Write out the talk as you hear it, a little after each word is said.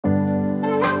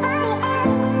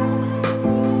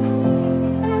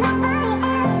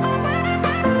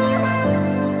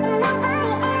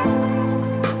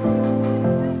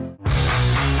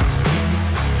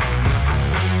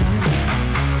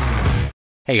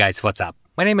Hey guys, what's up?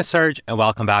 My name is Serge and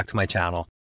welcome back to my channel.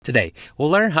 Today, we'll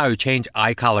learn how to change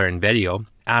eye color in video,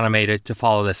 animate it to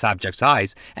follow the subject's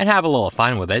eyes, and have a little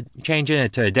fun with it, changing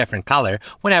it to a different color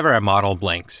whenever a model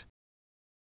blinks.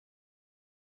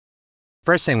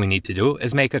 First thing we need to do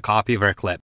is make a copy of our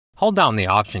clip. Hold down the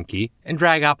Option key and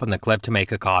drag up on the clip to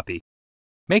make a copy.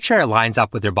 Make sure it lines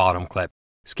up with your bottom clip.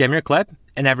 Skim your clip,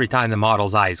 and every time the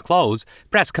model's eyes close,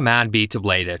 press Command B to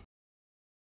blade it.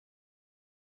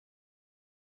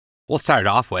 We'll start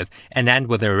off with and end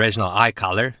with the original eye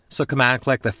color, so command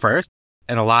click the first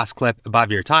and the last clip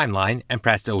above your timeline and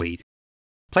press delete.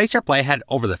 Place your playhead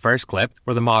over the first clip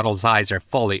where the model's eyes are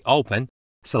fully open,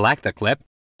 select the clip,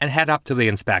 and head up to the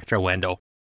inspector window.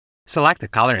 Select the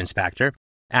color inspector,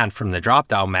 and from the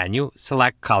drop-down menu,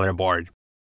 select Color Board.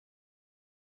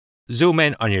 Zoom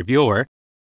in on your viewer,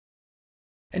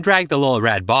 and drag the little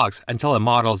red box until the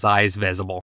model's eye is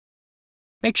visible.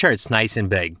 Make sure it's nice and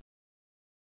big.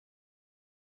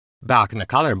 Back in the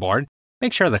color board,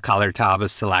 make sure the color tab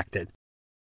is selected.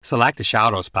 Select the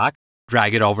shadows pack,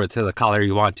 drag it over to the color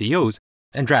you want to use,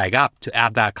 and drag up to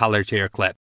add that color to your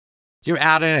clip. You're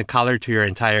adding a color to your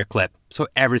entire clip, so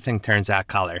everything turns that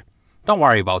color. Don't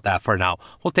worry about that for now,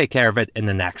 we'll take care of it in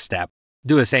the next step.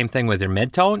 Do the same thing with your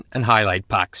midtone and highlight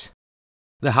pucks.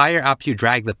 The higher up you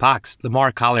drag the pucks, the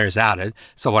more color is added,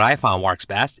 so what I found works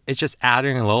best is just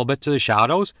adding a little bit to the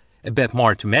shadows, a bit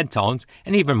more to midtones,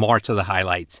 and even more to the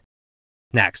highlights.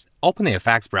 Next, open the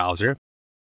effects browser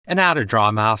and add a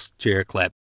draw mask to your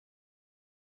clip.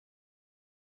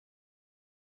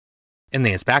 In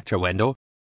the inspector window,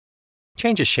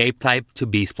 change the shape type to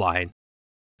B-spline.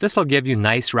 This will give you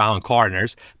nice round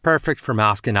corners, perfect for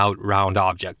masking out round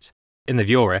objects. In the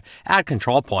viewer, add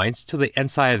control points to the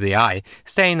inside of the eye,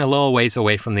 staying a little ways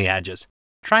away from the edges.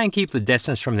 Try and keep the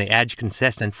distance from the edge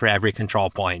consistent for every control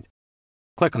point.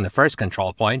 Click on the first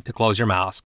control point to close your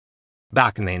mask.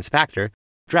 Back in the inspector,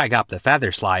 drag up the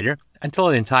feather slider until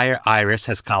the entire iris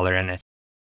has color in it.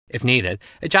 If needed,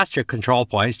 adjust your control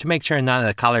points to make sure none of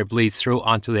the color bleeds through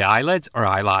onto the eyelids or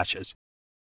eyelashes.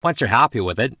 Once you're happy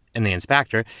with it, in the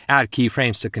inspector, add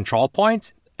keyframes to control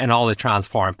points and all the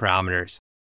transform parameters.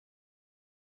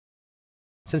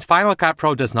 Since Final Cut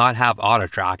Pro does not have auto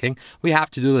tracking, we have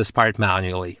to do this part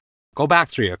manually. Go back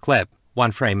through your clip,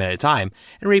 one frame at a time,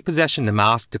 and reposition the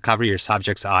mask to cover your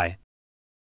subject's eye.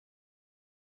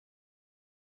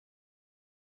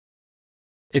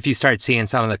 If you start seeing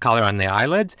some of the color on the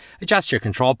eyelids, adjust your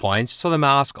control points so the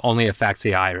mask only affects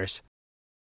the iris.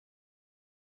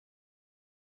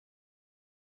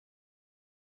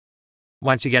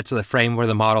 Once you get to the frame where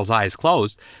the model's eye is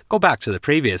closed, go back to the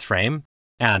previous frame,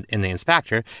 and in the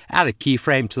inspector, add a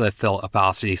keyframe to the fill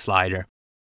opacity slider.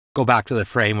 Go back to the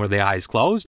frame where the eye is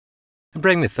closed, and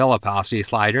bring the fill opacity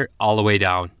slider all the way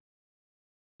down.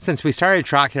 Since we started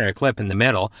tracking our clip in the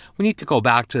middle, we need to go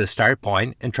back to the start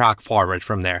point and track forward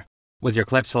from there. With your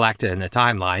clip selected in the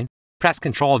timeline, press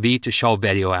Ctrl V to show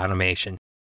video animation.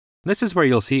 This is where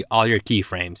you'll see all your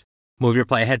keyframes. Move your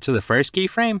playhead to the first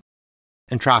keyframe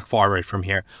and track forward from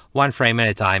here, one frame at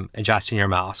a time, adjusting your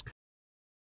mask.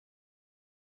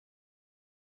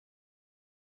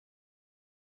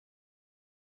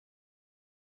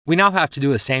 We now have to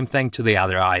do the same thing to the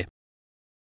other eye.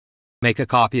 Make a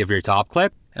copy of your top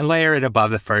clip and layer it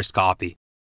above the first copy.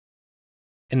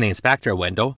 In the inspector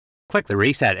window, click the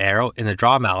reset arrow in the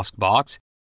draw mask box,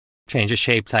 change the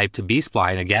shape type to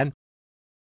B-spline again,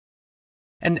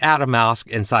 and add a mask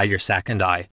inside your second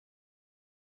eye.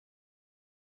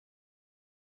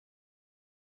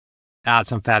 Add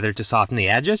some feather to soften the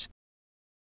edges.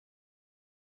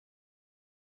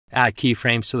 Add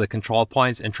keyframes to the control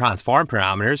points and transform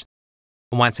parameters.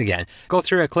 And once again, go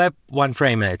through a clip one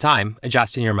frame at a time,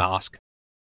 adjusting your mask.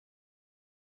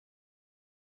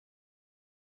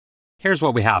 Here's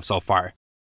what we have so far.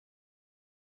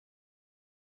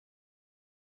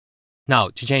 Now,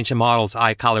 to change the model's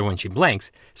eye color when she blinks,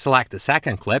 select the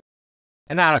second clip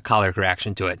and add a color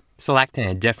correction to it, selecting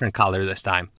a different color this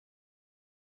time.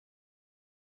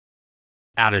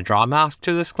 Add a draw mask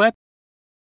to this clip,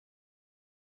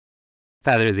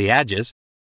 feather the edges,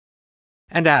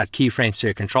 and add keyframes to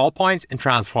your control points and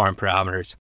transform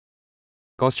parameters.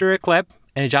 Go through a clip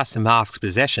and adjust the mask's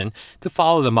position to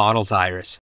follow the model's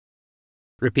iris.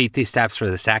 Repeat these steps for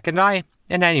the second eye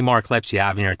and any more clips you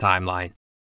have in your timeline.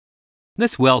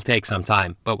 This will take some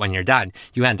time, but when you're done,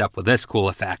 you end up with this cool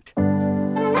effect.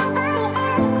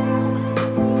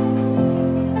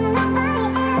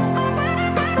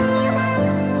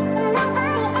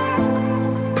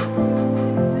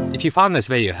 If you found this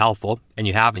video helpful, and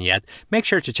you haven't yet, make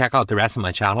sure to check out the rest of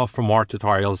my channel for more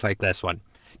tutorials like this one.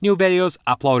 New videos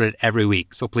uploaded every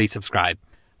week, so please subscribe.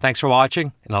 Thanks for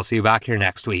watching, and I'll see you back here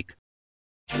next week.